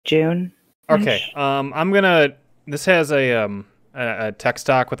June. Okay. I'm gonna. This has a text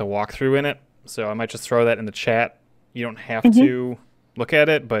doc with a walkthrough in it, so I might just throw that in the chat. You don't have to look at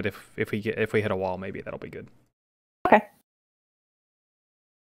it, but if we hit a wall, maybe that'll be good. Okay.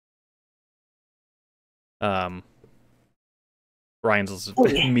 Ryan's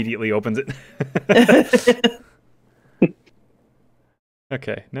immediately opens it.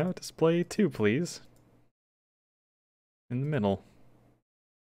 Okay, now display 2, please. In the middle.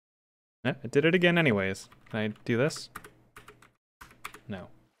 Yeah, it did it again anyways. Can I do this? No.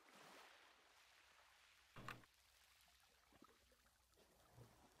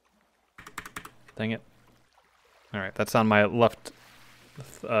 Dang it. Alright, that's on my left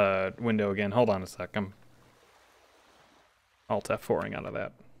window again. Hold on a sec. I'm Alt F4ing out of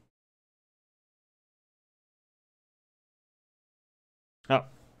that. Oh.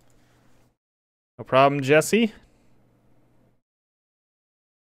 No problem, Jesse.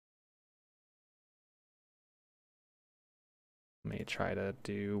 Let me try to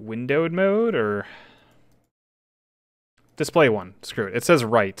do windowed mode or display 1. Screw it. It says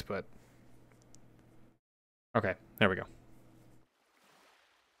right, but okay, there we go.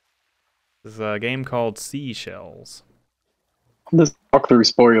 This is a game called Seashells. This walkthrough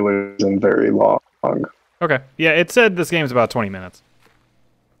spoiler isn't very long. Okay, yeah, it said this game's about 20 minutes.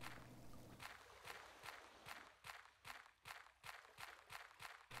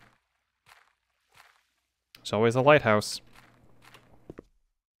 There's always a lighthouse.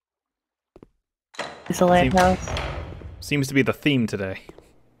 It's a lighthouse. Seems to be the theme today.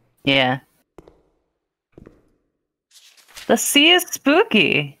 Yeah. The sea is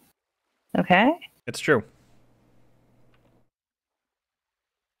spooky. Okay. It's true.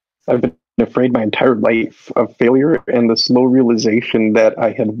 I've been afraid my entire life of failure and the slow realization that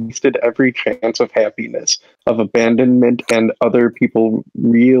I had wasted every chance of happiness, of abandonment, and other people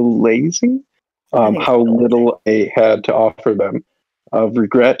realizing how little I had to offer them, of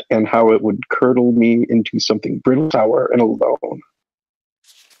regret, and how it would curdle me into something brittle, sour, and alone.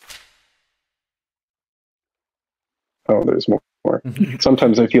 Oh, there's more.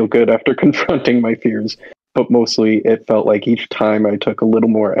 Sometimes I feel good after confronting my fears, but mostly it felt like each time I took a little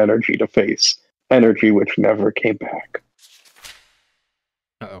more energy to face, energy which never came back.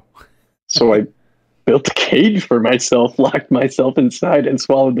 Uh-oh. So I built a cage for myself, locked myself inside, and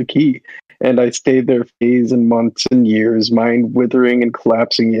swallowed the key. And I stayed there for days and months and years, mind withering and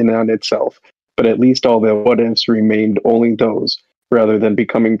collapsing in on itself. But at least all the what-ifs remained only those, rather than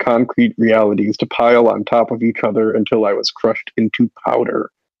becoming concrete realities to pile on top of each other until I was crushed into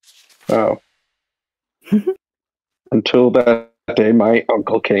powder. Oh. Until that day my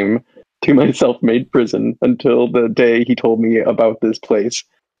uncle came to my self-made prison, until the day he told me about this place,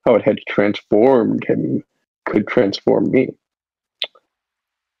 how it had transformed him, could transform me.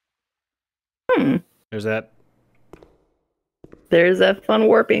 There's that. There's that fun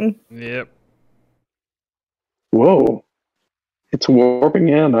warping. Yep. Whoa. It's warping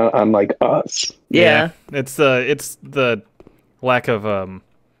in on like us. Yeah. It's the lack of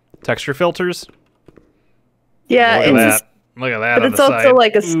texture filters. Yeah, Look at that. Look at that. But it's also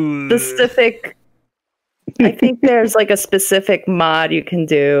like a specific. I think there's like a specific mod you can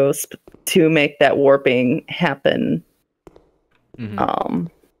do to make that warping happen.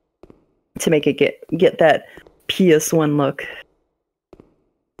 To make it get that PS1 look.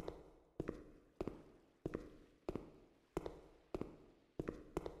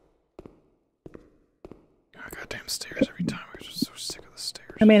 Oh, goddamn stairs every time. I'm just so sick of the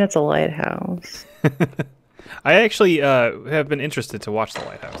stairs. I mean, it's a lighthouse. I actually have been interested to watch The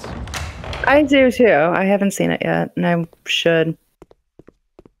Lighthouse. I do too. I haven't seen it yet, and I should.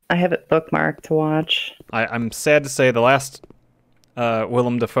 I have it bookmarked to watch. I'm sad to say the last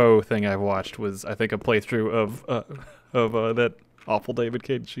Willem Dafoe thing I've watched was, I think, a playthrough of that awful David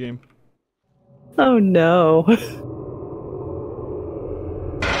Cage game. Oh no.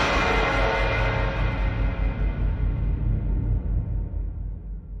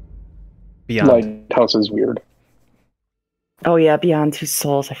 Beyond. Lighthouse is weird. Oh yeah, Beyond Two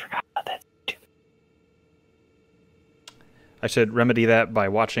Souls. I forgot about that too. I should remedy that by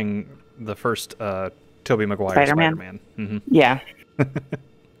watching the first Tobey Maguire Spider-Man. Yeah.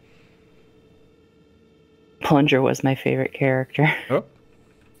 Plunger was my favorite character. Oh.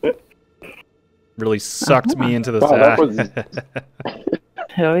 Really sucked me into the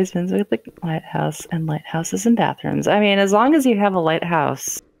It always ends with the lighthouse and lighthouses and bathrooms. I mean, as long as you have a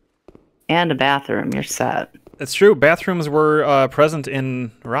lighthouse and a bathroom, you're set. It's true. Bathrooms were present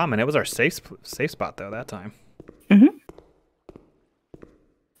in Ramen. It was our safe spot, though, that time.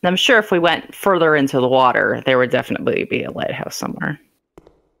 I'm sure if we went further into the water, there would definitely be a lighthouse somewhere.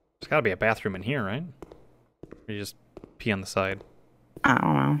 gotta be a bathroom in here, right? Or you just pee on the side? I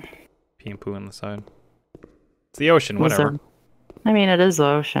don't know. Pee and poo on the side. It's the ocean, whatever. I mean, it is the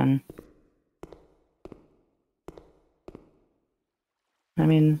ocean. I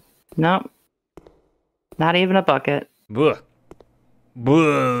mean, nope. Not even a bucket. Blech.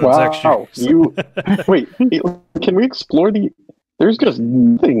 Blech. Wow, It's actually... you... Wait, can we explore the... There's just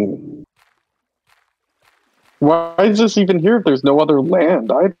nothing. Why is this even here if there's no other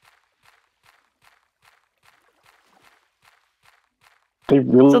land? They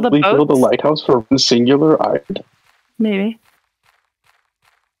really built a lighthouse for one singular island? Maybe.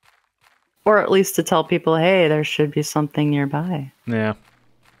 Or at least to tell people, hey, there should be something nearby. Yeah.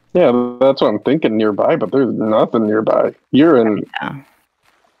 Yeah, that's what I'm thinking nearby, but there's nothing nearby. You're in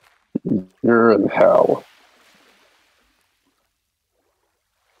hell.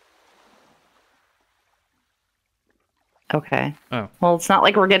 Okay. Oh. Well, it's not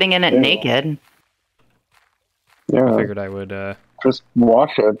like we're getting in it naked. Yeah. I figured I would just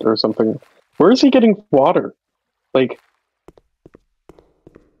wash it or something. Where is he getting water? Like,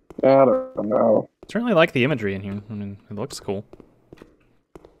 I don't know. I certainly like the imagery in here. I mean, it looks cool.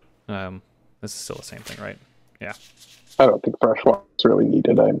 This is still the same thing, right? Yeah. I don't think fresh water is really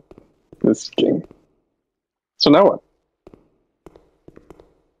needed in this game. So now what?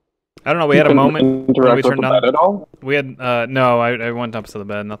 I don't know. We had a moment when we turned on. At all? We had no. I went up to the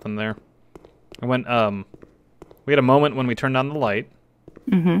bed. Nothing there. I went. We had a moment when we turned on the light.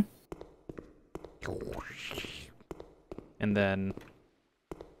 Mm-hmm. And then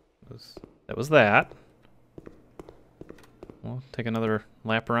that was that. We'll take another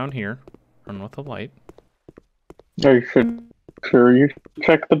lap around here. Run with the light. Are you sure you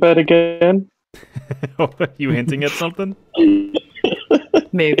check the bed again? You hinting at something?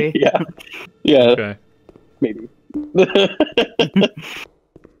 Maybe. Yeah. Yeah. Okay. Maybe.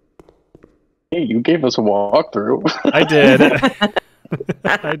 Hey, you gave us a walkthrough. I did.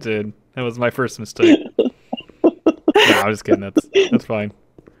 I did. That was my first mistake. No, I'm just kidding. That's fine.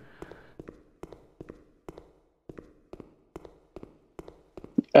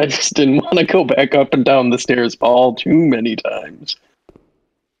 I just didn't want to go back up and down the stairs all too many times.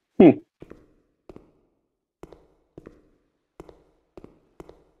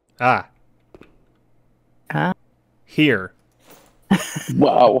 Here.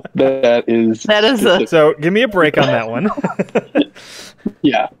 Wow, that is So give me a break on that one.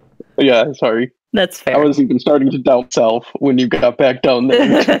 Yeah, sorry. That's fair. I was even starting to doubt self when you got back down there.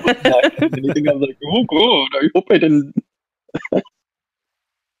 Anything, I was like, oh god, I hope I didn't.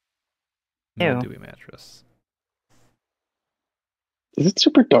 No Dewey mattress. Is it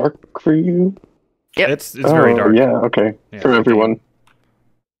super dark for you? Yep. It's very dark. Yeah, okay. Yeah, for everyone.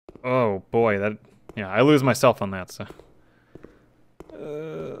 Oh boy, I lose myself on that. So.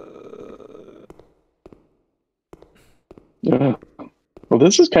 Yeah. Well,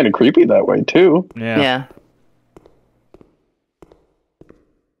 this is kind of creepy that way too. Yeah.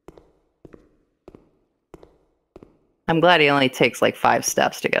 I'm glad he only takes like 5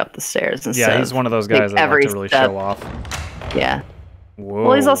 steps to get up the stairs. Yeah, he's one of those guys that like to really show off. Yeah. Whoa.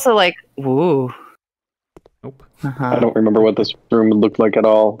 Well, he's also like, woo. Nope. I don't remember what this room looked like at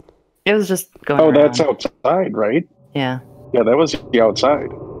all. It was just going around. That's outside, right? Yeah. Yeah, that was the outside.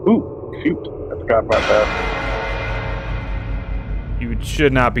 Ooh, shoot. I forgot about that. You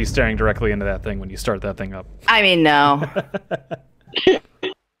should not be staring directly into that thing when you start that thing up. I mean, no.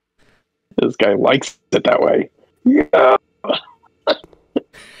 This guy likes it that way. Yeah.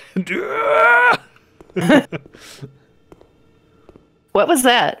 What was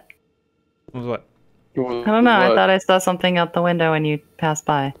that? What was what? I don't know. I thought I saw something out the window when you passed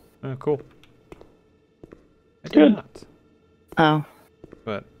by. Oh, cool. I did Good. not. Oh.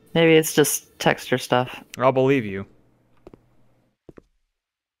 But Maybe it's just texture stuff. I'll believe you.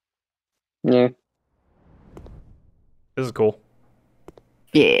 Yeah. This is cool.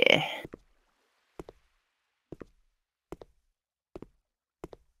 Yeah.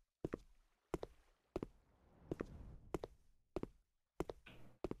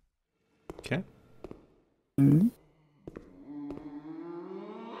 Okay. Mm-hmm.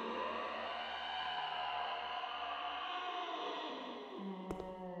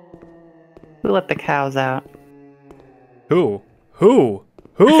 Who let the cows out? Who? Who?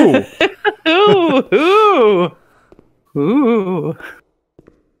 Who? Who? Who?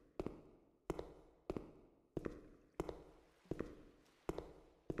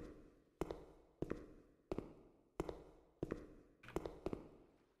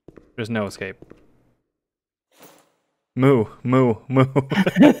 There's no escape. Moo, moo, moo.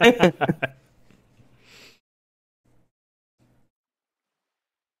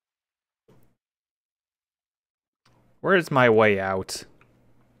 Where's my way out?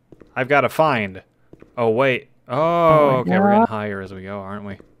 I've got to find. Oh, wait. Oh, okay. We're getting higher as we go, aren't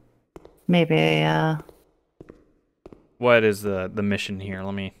we? Maybe, What is the mission here?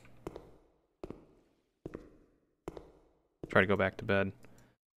 Let me try to go back to bed.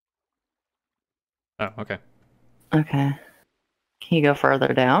 Oh, okay. Okay. Can you go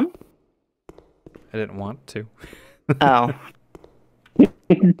further down? I didn't want to. Oh.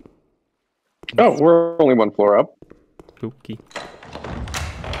 Oh, we're only one floor up. Spooky.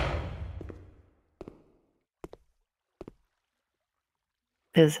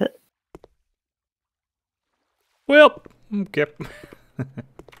 Is it? Well, okay.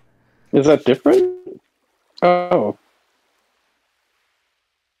 Is that different? Oh,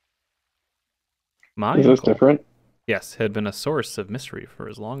 My is this uncle, different? yes, had been a source of mystery for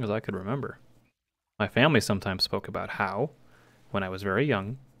as long as I could remember. My family sometimes spoke about how, when I was very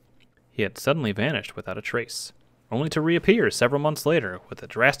young, he had suddenly vanished without a trace, only to reappear several months later with a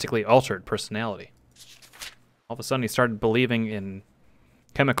drastically altered personality. All of a sudden he started believing in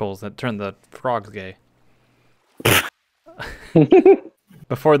chemicals that turned the frogs gay.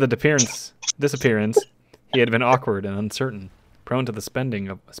 Before the disappearance, he had been awkward and uncertain, prone to the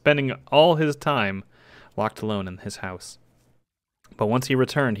spending all his time locked alone in his house. But once he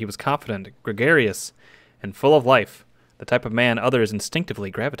returned, he was confident, gregarious, and full of life, the type of man others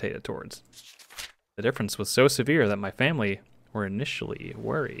instinctively gravitated towards. The difference was so severe that my family were initially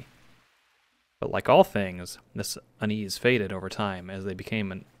wary. But like all things, this unease faded over time as they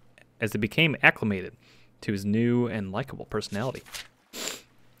became acclimated to his new and likable personality.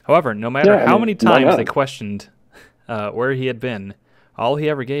 However, no matter how many times they questioned where he had been, all he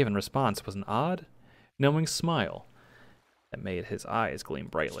ever gave in response was an odd, knowing smile that made his eyes gleam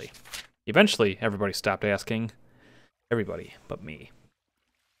brightly. Eventually, everybody stopped asking. Everybody but me.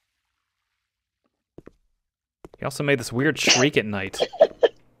 He also made this weird shriek at night.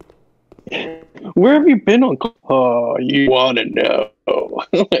 Where have you been, Uncle? Oh, you want to know?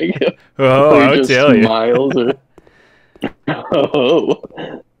 Like, Oh, I'll tell you. Smiles or...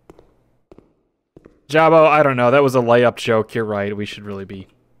 Oh. Jabbo, I don't know. That was a layup joke. You're right. We should really be.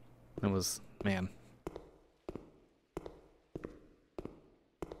 It was, man.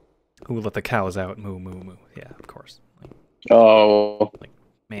 Who let the cows out? Moo, moo, moo. Yeah, of course. Oh. Like,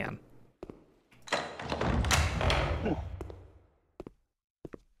 man.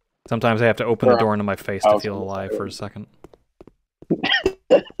 Sometimes I have to open the door into my face to feel alive for a second.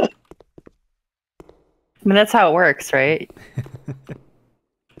 I mean, that's how it works, right?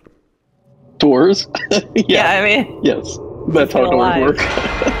 Doors? Yeah, I mean... Yes, that's how doors work.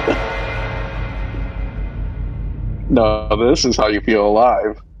 No, this is how you feel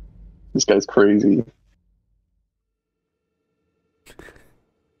alive. This guy's crazy.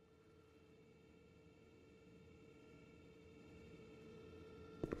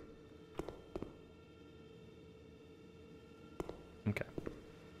 Okay.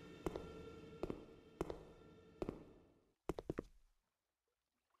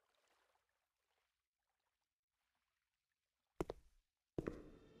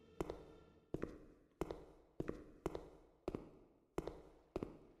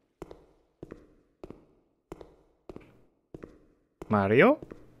 Mario?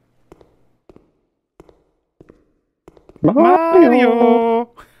 Mario!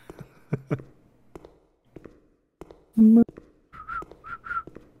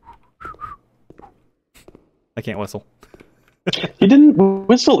 I can't whistle. He didn't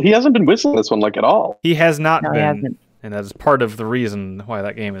whistle. He hasn't been whistling this one like at all. He has not No, he been, hasn't. and that is part of the reason why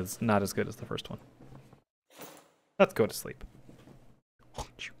that game is not as good as the first one. Let's go to sleep.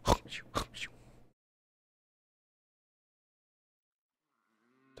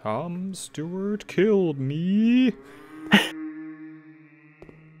 Tom Stewart killed me.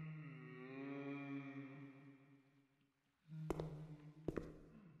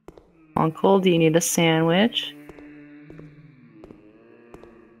 Uncle, do you need a sandwich?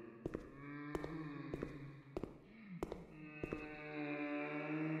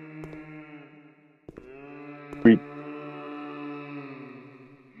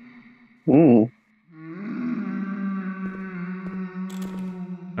 Mm.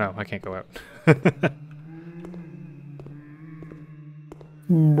 Oh, I can't go out.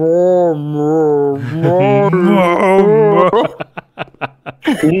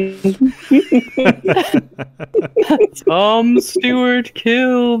 Tom Stewart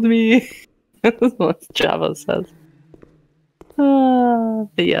killed me. That's what Java says.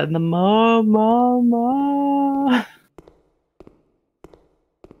 But yeah, the ma.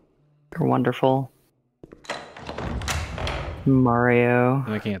 They're wonderful. Mario.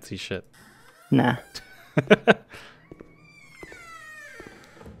 I can't see shit. Nah.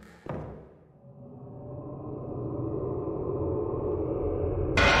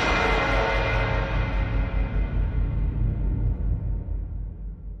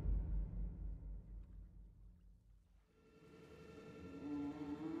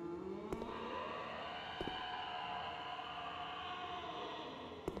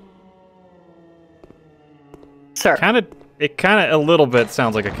 Sir. It kind of a little bit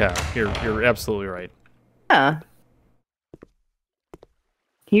sounds like a cow. You're absolutely right. Yeah.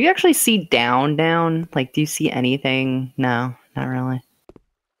 Can you actually see down? Like, do you see anything? No, not really.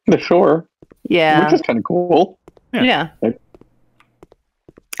 The shore. Yeah. Which is kind of cool. Yeah.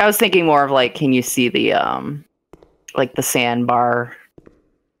 I was thinking more of like, can you see the like the sandbar?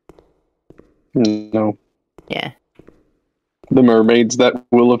 No. Yeah. The mermaids that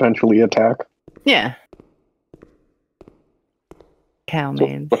will eventually attack. Yeah. Cow So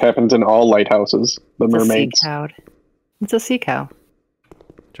maids. what happens in all lighthouses? The It's mermaids. a sea cow. It's a sea cow.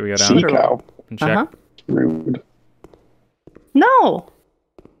 Should we go down Sea cow. and check? Rude. No.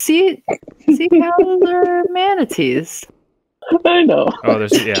 Sea cows are manatees. I know. Oh,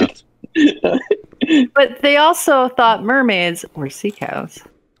 there's yeah. But they also thought mermaids were sea cows.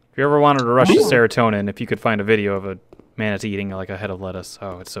 If you ever wanted to rush your serotonin, if you could find a video of a manatee eating like a head of lettuce,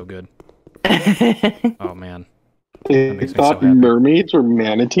 oh, it's so good. Oh man, They makes me thought so happy. mermaids were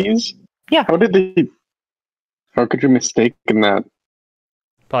manatees? Yeah. How could you mistake that?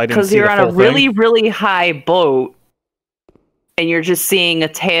 probably didn't Because see you're the on a full really, thing. really high boat and you're just seeing a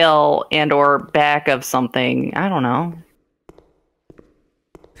tail and or back of something. I don't know.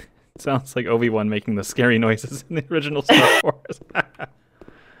 Sounds like Obi-Wan making the scary noises in the original Star Wars.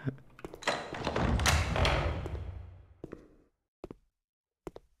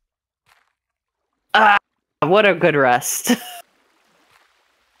 What a good rest.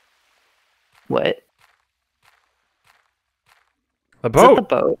 What? The Is it the boat.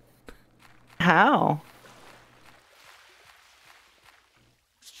 boat? How?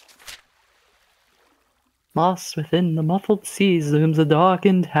 Lost within the muffled seas looms a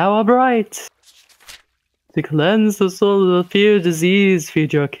darkened tower bright. To cleanse the soul of fear, disease,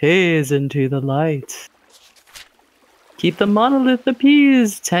 feed your cares into the light. Keep the monolith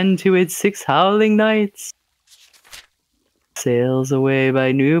appeased, tend to its 6 howling nights. Sails away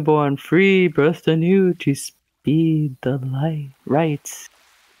by newborn free, birthed anew to speed the light. Right.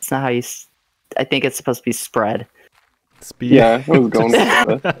 It's not how you... I think it's supposed to be spread. Speed. Yeah, I was going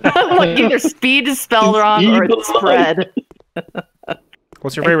with that. Like either speed is spelled wrong or it's spread.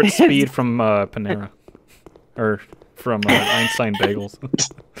 What's your favorite speed from Panera? Or from Einstein Bagels?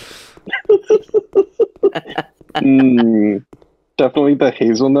 Definitely the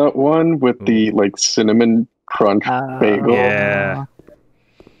hazelnut one with the like cinnamon crunch bagel. Yeah.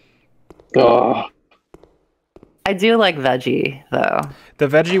 Oh, I do like veggie though. The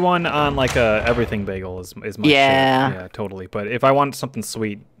veggie one on like a everything bagel is my shit. Yeah, totally. But if I want something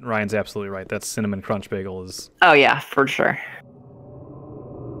sweet, Ryan's absolutely right. That cinnamon crunch bagel is Oh yeah, for sure.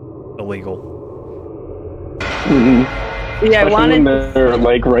 illegal. Yeah, I especially when wanted. they're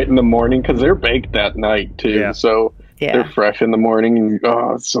like right in the morning because they're baked that night too. Yeah. So Yeah. they're fresh in the morning and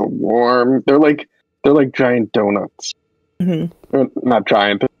it's so warm. They're like giant donuts. Mhm. Or not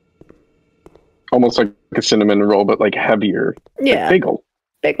giant, almost like a cinnamon roll, but like heavier. Yeah. Like bagel.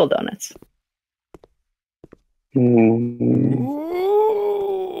 Bagel donuts.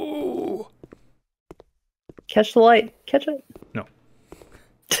 Ooh. Catch the light. Catch it. No.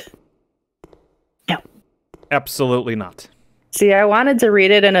 No. Absolutely not. See, I wanted to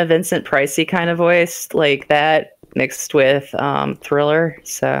read it in a Vincent Pricey kind of voice, like that mixed with thriller.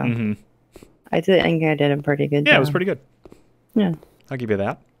 So I think I did a pretty good job. Yeah, it was pretty good. Yeah. I'll give you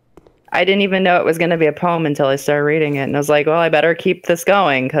that. I didn't even know it was going to be a poem until I started reading it. And I was like, well, I better keep this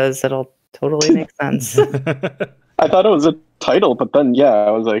going because it'll totally make sense. I thought it was a title, but then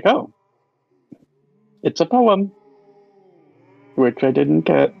I was like, oh, it's a poem, which I didn't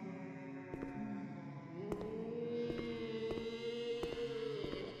get.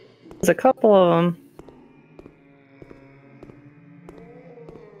 There's a couple of them.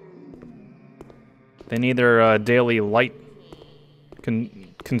 They need their daily light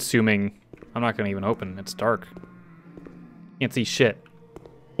consuming. I'm not going to even open. It's dark. Can't see shit.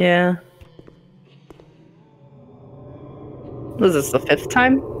 Yeah. Was this the 5th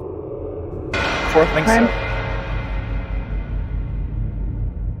time? 4th I think time? so.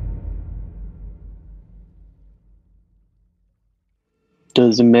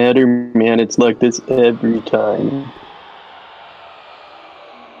 Doesn't matter, man. It's like this every time.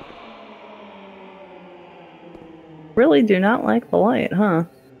 Really do not like the light, huh?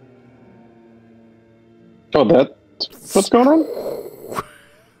 Oh, that's what's going on?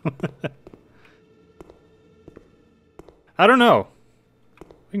 I don't know.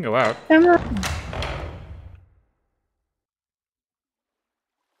 We can go out.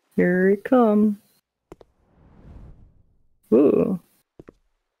 Here we come. Ooh.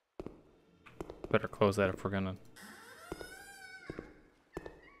 Better close that if we're gonna.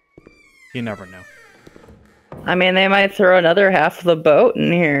 You never know. I mean, they might throw another half of the boat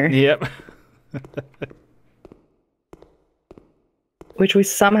in here. Yep. Which we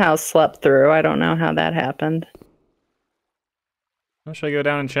somehow slept through. I don't know how that happened. Well, should I go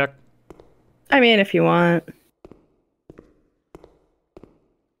down and check? I mean, if you want.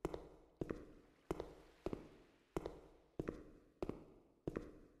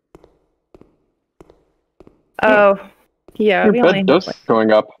 Oh, yeah. Your we bed only does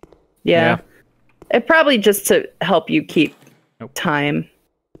going up. Yeah. It probably just to help you keep Nope. time.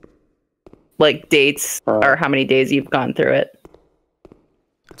 Like dates or how many days you've gone through it.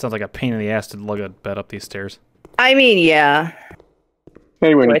 It sounds like a pain in the ass to lug a bed up these stairs. I mean, yeah.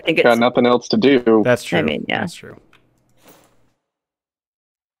 Anyway, I think got it's- nothing else to do. That's true. I mean, yeah. That's true.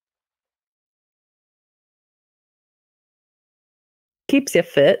 Keeps you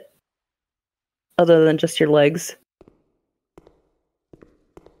fit. Other than just your legs.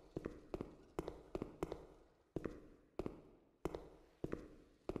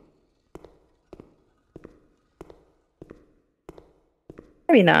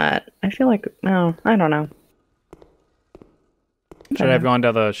 Maybe not. I feel like, no, I don't know. Should I have gone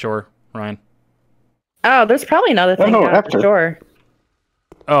to the shore, Ryan? Oh, there's probably another thing no, out after. the shore.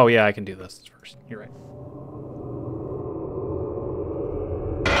 Oh, yeah, I can do this first. You're right.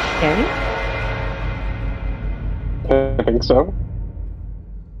 Can you? I think so.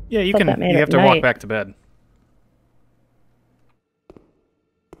 Yeah, you Thought can. that made You it have to walk night. back to bed.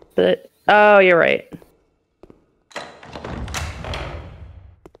 But, oh, you're right.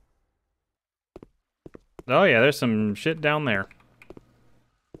 Oh, yeah, there's some shit down there.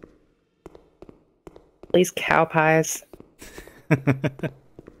 These cow pies.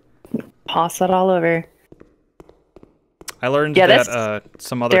 Toss it all over. I learned Yeah, that this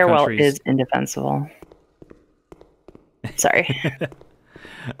some other stairwell countries... is indefensible. Sorry.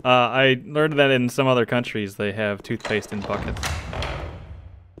 I learned that in some other countries they have toothpaste in buckets.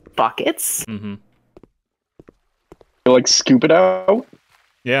 Buckets? Mm-hmm. You like scoop it out?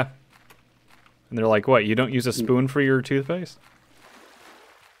 Yeah. And they're like, what, you don't use a spoon for your toothpaste?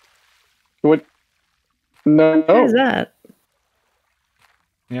 What? No. What is that?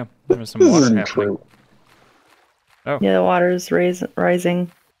 Yeah, there was some This water isn't happening. true. Oh, Yeah, the water's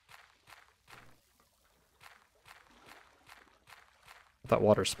rising. I thought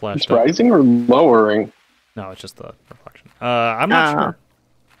water It's splashed up. rising or lowering? No, it's just the reflection. I'm not sure.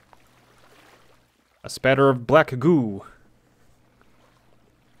 A spatter of black goo.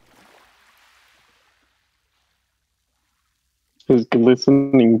 It's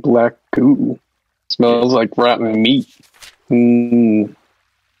glistening black goo. Smells like rotten meat.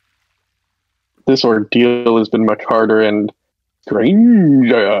 This ordeal has been much harder and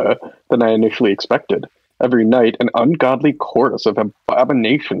stranger than I initially expected. Every night, an ungodly chorus of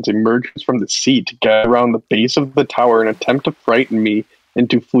abominations emerges from the sea to gather around the base of the tower and attempt to frighten me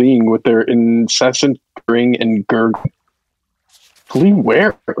into fleeing with their incessant ring and gurgle. Flee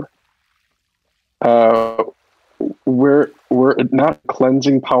where? Were it not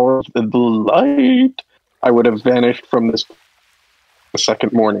cleansing power of the light, I would have vanished from this the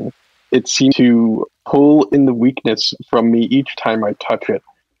second morning. It seemed to pull in the weakness from me each time I touch it.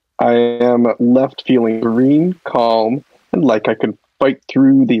 I am left feeling serene, calm, and like I could fight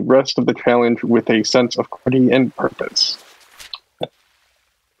through the rest of the challenge with a sense of clarity and purpose.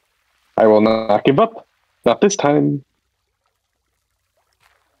 I will not give up. Not this time.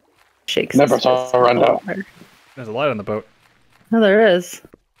 Shakes. Never his saw fist a at the rundown. water. There's a light on the boat. Oh, there is.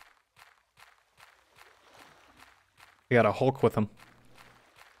 You got a Hulk with him.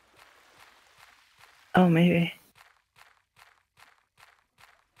 Oh, maybe.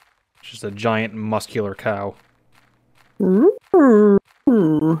 It's just a giant muscular cow.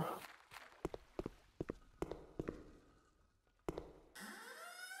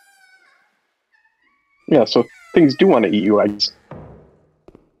 Yeah, so things do want to eat you, I guess.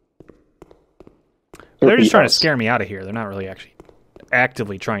 They're just trying to us. scare me out of here. They're not really actually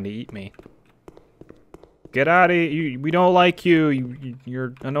actively trying to eat me. Get out of here. We don't like you.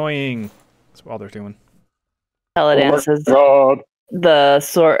 You're annoying. That's all they're doing. Paladin Oh says my God. the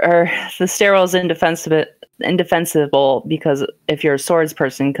stairwell is indefensible because if you're a swords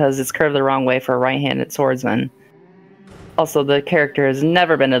person, because it's curved the wrong way for a right-handed swordsman. Also, the character has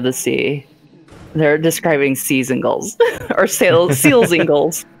never been to the sea. They're describing seas and gulls or seals and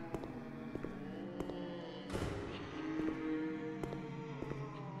gulls.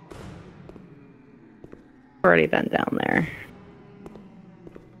 Already been down there.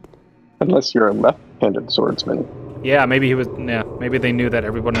 Unless you're a left-handed swordsman. Yeah, maybe he was. Yeah, maybe they knew that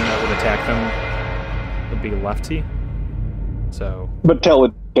everyone that would attack them would be lefty. So. But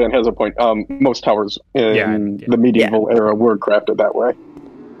Dan has a point. Most towers in Yeah. the medieval era were crafted that way.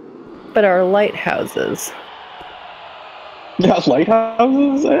 But our lighthouses. Yeah,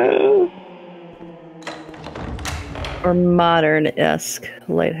 lighthouses? Or modern-esque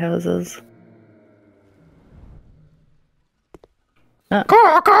lighthouses.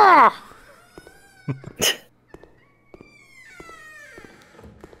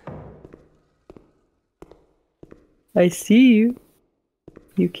 I see you.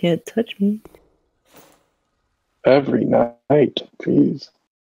 You can't touch me. Every night, jeez.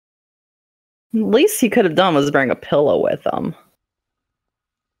 At least he could have done was bring a pillow with him.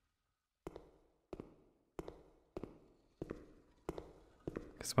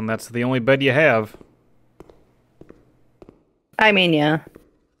 Because when that's the only bed you have. I mean, yeah.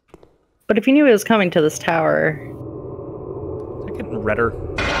 But if you knew he was coming to this tower... Is it getting redder?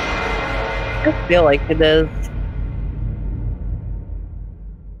 I feel like it is.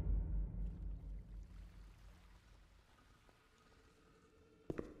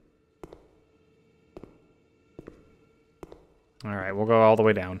 Alright, we'll go all the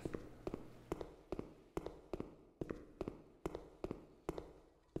way down.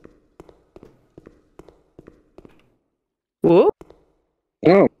 Whoop.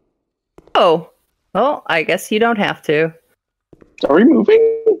 Oh, Oh. Well, I guess you don't have to. are we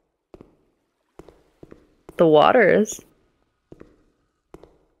moving? The water is.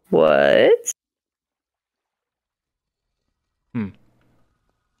 What?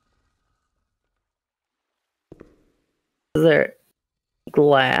 Is there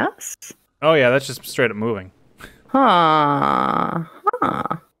glass? Oh yeah, that's just straight up moving. Huh.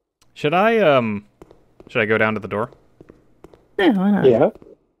 Should I go down to the door? Yeah, why not? Yeah.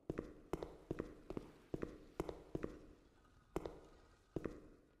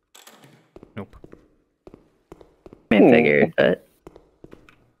 Nope. I figured, but...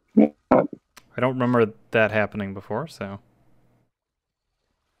 I don't remember that happening before, so...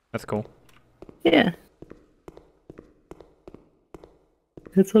 That's cool. Yeah.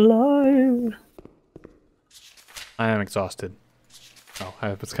 It's alive. I am exhausted. Oh,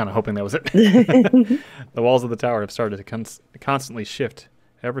 I was kind of hoping that was it. The walls of the tower have started to constantly shift,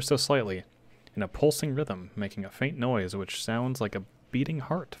 ever so slightly, in a pulsing rhythm, making a faint noise which sounds like a beating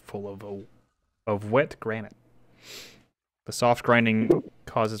heart full of wet granite. The soft grinding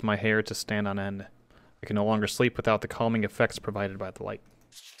causes my hair to stand on end. I can no longer sleep without the calming effects provided by the light.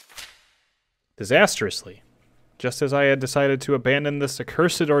 Disastrously, just as I had decided to abandon this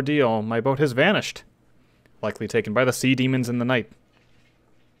accursed ordeal, my boat has vanished, likely taken by the sea demons in the night.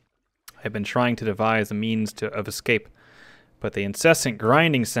 I have been trying to devise a means of escape, but the incessant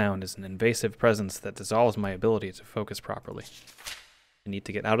grinding sound is an invasive presence that dissolves my ability to focus properly. I need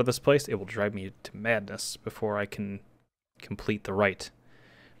to get out of this place. It will drive me to madness before I can complete the rite.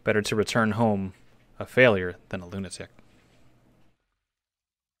 Better to return home a failure than a lunatic.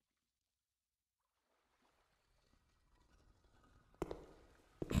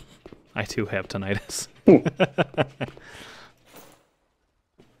 I too have tinnitus.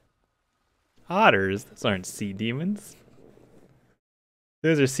 Otters? Those aren't sea demons.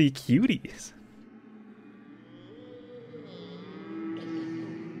 Those are sea cuties.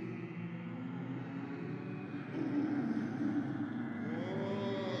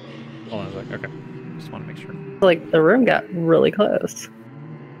 Hold on a sec. Okay. Just want to make sure. Like, the room got really close.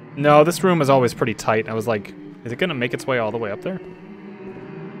 No, this room is always pretty tight. I was like, is it going to make its way all the way up there?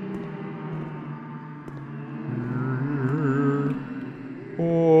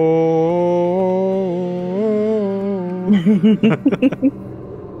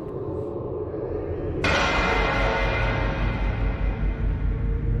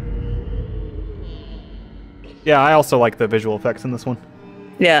 Yeah, I also like the visual effects in this one.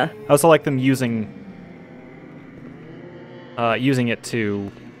 Yeah. I also like them using it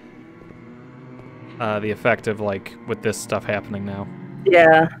to the effect of, like, with this stuff happening now.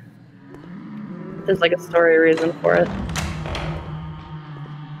 Yeah. There's like a story reason for it.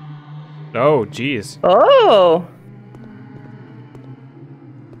 Oh, jeez. Oh!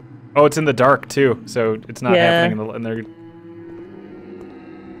 Oh, it's in the dark, too, so it's not happening in the...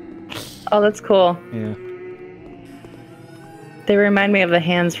 Oh, that's cool. Yeah. They remind me of the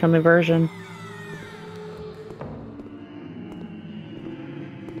hands from Immersion.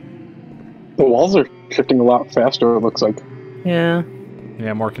 The walls are shifting a lot faster, it looks like. Yeah.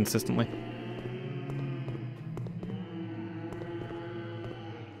 Yeah, more consistently.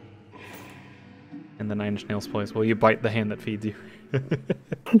 And the Nine Inch Nails plays, well, you bite the hand that feeds you.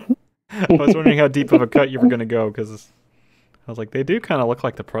 I was wondering how deep of a cut you were going to go, because I was like, they do kind of look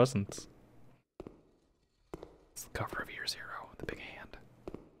like the presents. It's the cover of Year Zero, the big hand.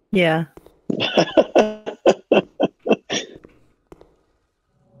 Yeah.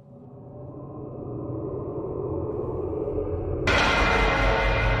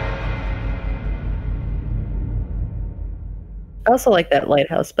 I also like that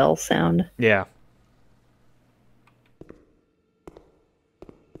lighthouse bell sound. Yeah.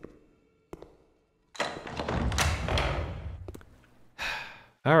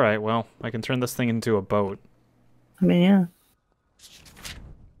 All right, well, I can turn this thing into a boat. I mean, yeah.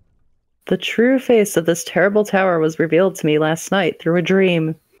 The true face of this terrible tower was revealed to me last night through a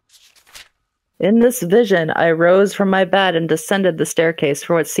dream. In this vision, I rose from my bed and descended the staircase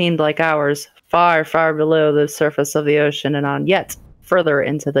for what seemed like hours, far, far below the surface of the ocean and on yet further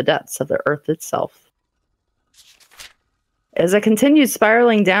into the depths of the earth itself. As I continued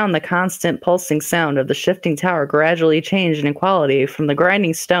spiraling down, the constant pulsing sound of the shifting tower gradually changed in quality from the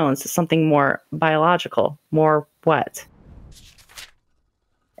grinding stones to something more biological, more wet.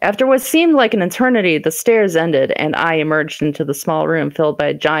 After what seemed like an eternity, the stairs ended, and I emerged into the small room filled by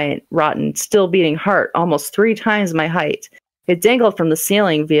a giant, rotten, still-beating heart almost 3 times my height. It dangled from the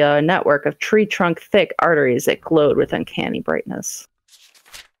ceiling via a network of tree-trunk-thick arteries that glowed with uncanny brightness.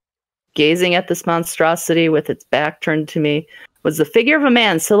 Gazing at this monstrosity with its back turned to me was the figure of a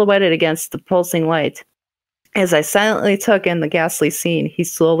man silhouetted against the pulsing light. As I silently took in the ghastly scene, he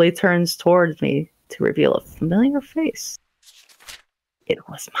slowly turns towards me to reveal a familiar face. It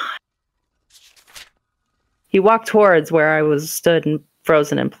was mine. He walked towards where I was stood and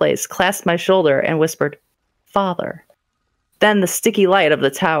frozen in place, clasped my shoulder, and whispered, "Father." Then the sickly light of the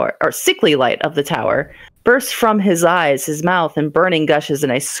tower, burst from his eyes, his mouth, in burning gushes,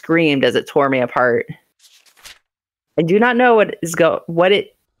 and I screamed as it tore me apart. I do not know what is going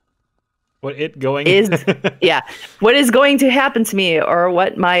to happen to me, or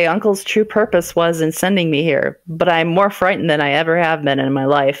what my uncle's true purpose was in sending me here, but I am more frightened than I ever have been in my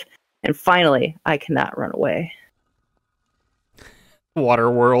life, and finally, I cannot run away.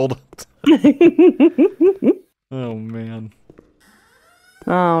 Waterworld. Oh, man.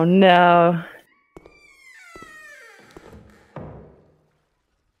 Oh, no.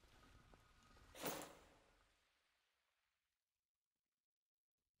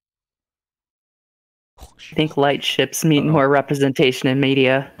 I think light ships need more representation in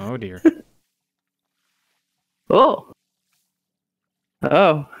media. Oh, dear. Oh.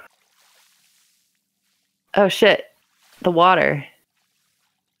 Oh. Oh, shit. The water.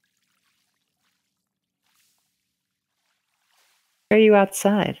 Why are you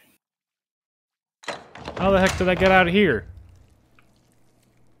outside? How the heck did I get out of here?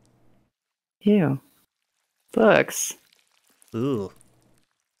 Ew. Books. Ugh.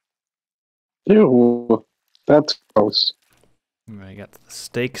 Ew, that's gross. I got the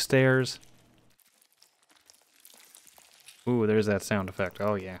stake stairs. Ooh, there's that sound effect.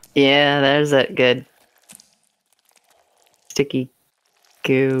 Oh, yeah. Yeah, there's that good sticky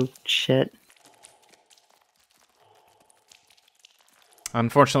goo shit.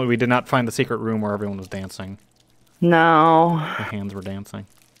 Unfortunately, we did not find the secret room where everyone was dancing. No. The hands were dancing.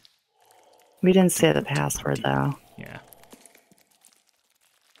 We didn't say the password, though. Yeah.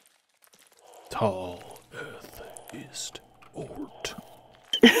 Tall Earth East Ort.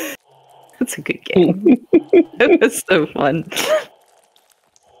 That's a good game. It was so fun.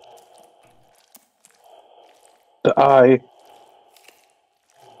 The eye.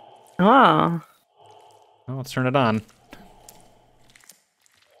 Oh. Well, let's turn it on.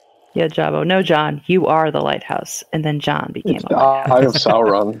 Yeah, Jabbo. No, John, you are the lighthouse. And then John became It's a the lighthouse. eye of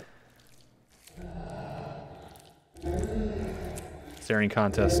Sauron. Staring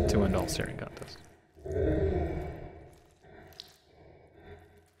contest to end all staring contests.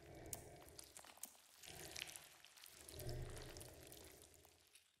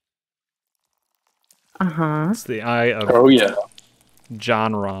 Uh-huh. It's the eye of Oh, yeah.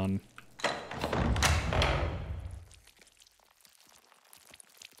 John Ron.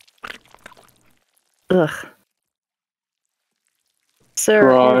 Ugh. Sir.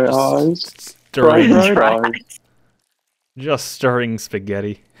 Dry eyes. Stirring, Dry eyes. just stirring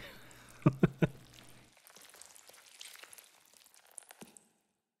spaghetti.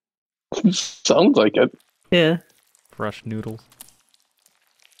 Sounds like it. Yeah. Fresh noodles.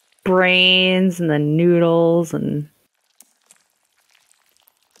 Brains and the noodles and...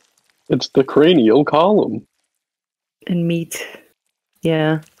 It's the cranial column. and meat.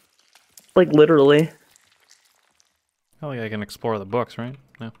 Yeah. Like, literally. Oh, yeah, I can explore the books, right?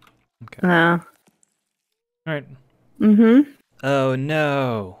 No? Okay. Alright. Mm-hmm. Oh,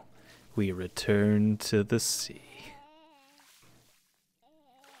 no. We return to the sea.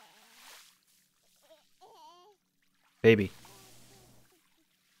 Baby.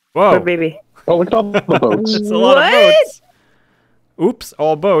 Whoa. What baby? Oh, look at all the boats. It's a lot of What? boats. Oops,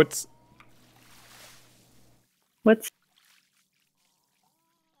 all boats. What's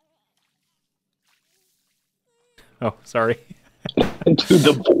Oh, sorry. Into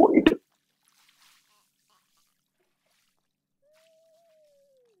the void.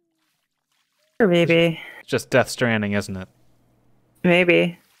 her baby? It's just Death Stranding, isn't it?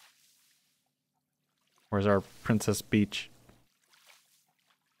 Maybe. Where's our Princess Beach?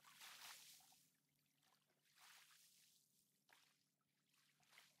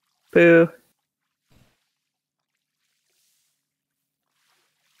 Boo.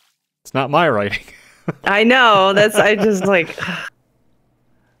 It's not my writing. I know. That's I just like.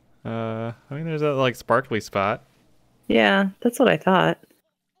 I mean, there's that like sparkly spot. Yeah, that's what I thought.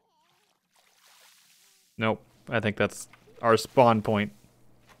 Nope. I think that's our spawn point.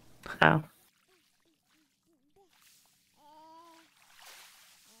 Oh.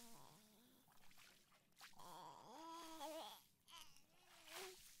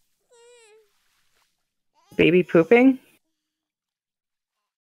 Baby pooping?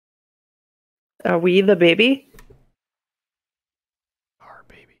 Are we the baby? Our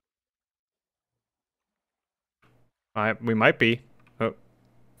baby. We might be. Oh,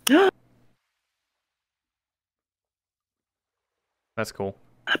 that's cool.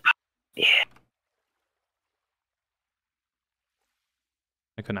 Yeah.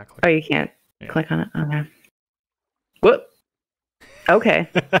 I could not click. Oh, you can't Yeah. click on it. Okay. Whoop. Okay.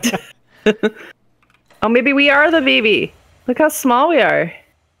 Oh, maybe we are the baby. Look how small we are.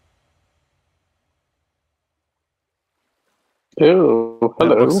 Ew,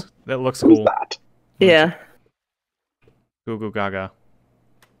 hello. That looks Who's cool. that? Yeah. Goo goo gaga.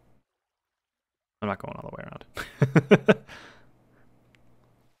 I'm not going all the way around.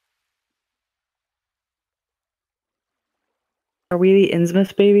 Are we the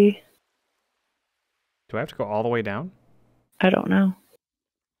Innsmouth baby? Do I have to go all the way down? I don't know.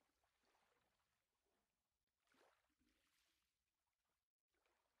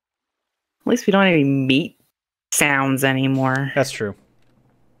 At least we don't have any meat sounds anymore. That's true.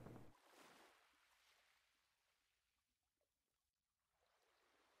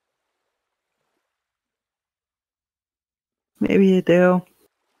 Maybe you do.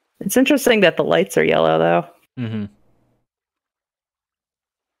 It's interesting that the lights are yellow, though. Mm-hmm.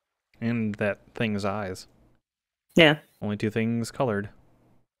 And that thing's eyes. Yeah. Only two things colored.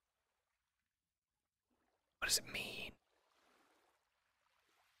 What does it mean?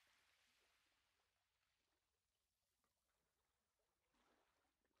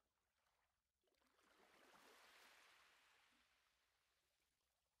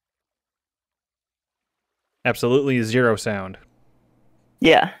 Absolutely zero sound.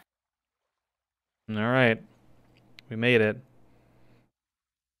 Yeah. All right. We made it.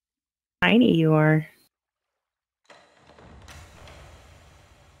 Tiny you are.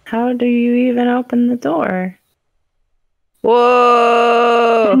 How do you even open the door?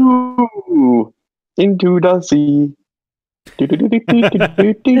 Whoa! Ooh, into the sea.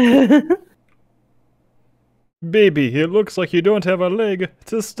 Do-do-do-do-do-do-do. Baby, it looks like you don't have a leg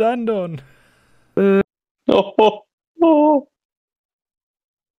to stand on. Oh, oh, oh.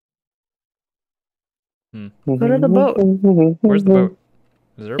 Go to the boat. Where's the boat?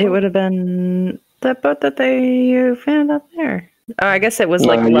 Is there a It boat? would have been the boat that you found up there. Oh, I guess it was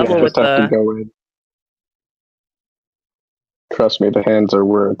like Nah, level you with just have to the. go in. Trust me, the hands are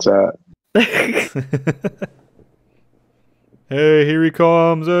where it's at. Hey, here he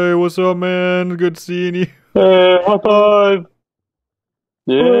comes. Hey, what's up, man? Good seeing you. Hey, high five!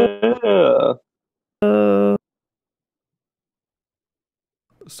 Yeah!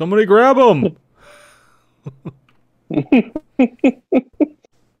 Somebody grab him.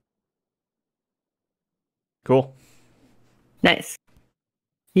 Cool. Nice.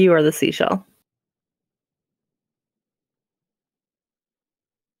 You are the seashell.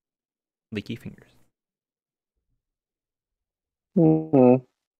 Leaky fingers. Mhm.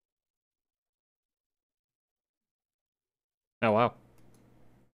 Oh, wow.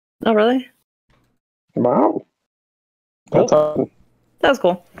 Oh, really? Wow. That's awesome. That was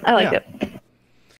cool. I liked Yeah. it.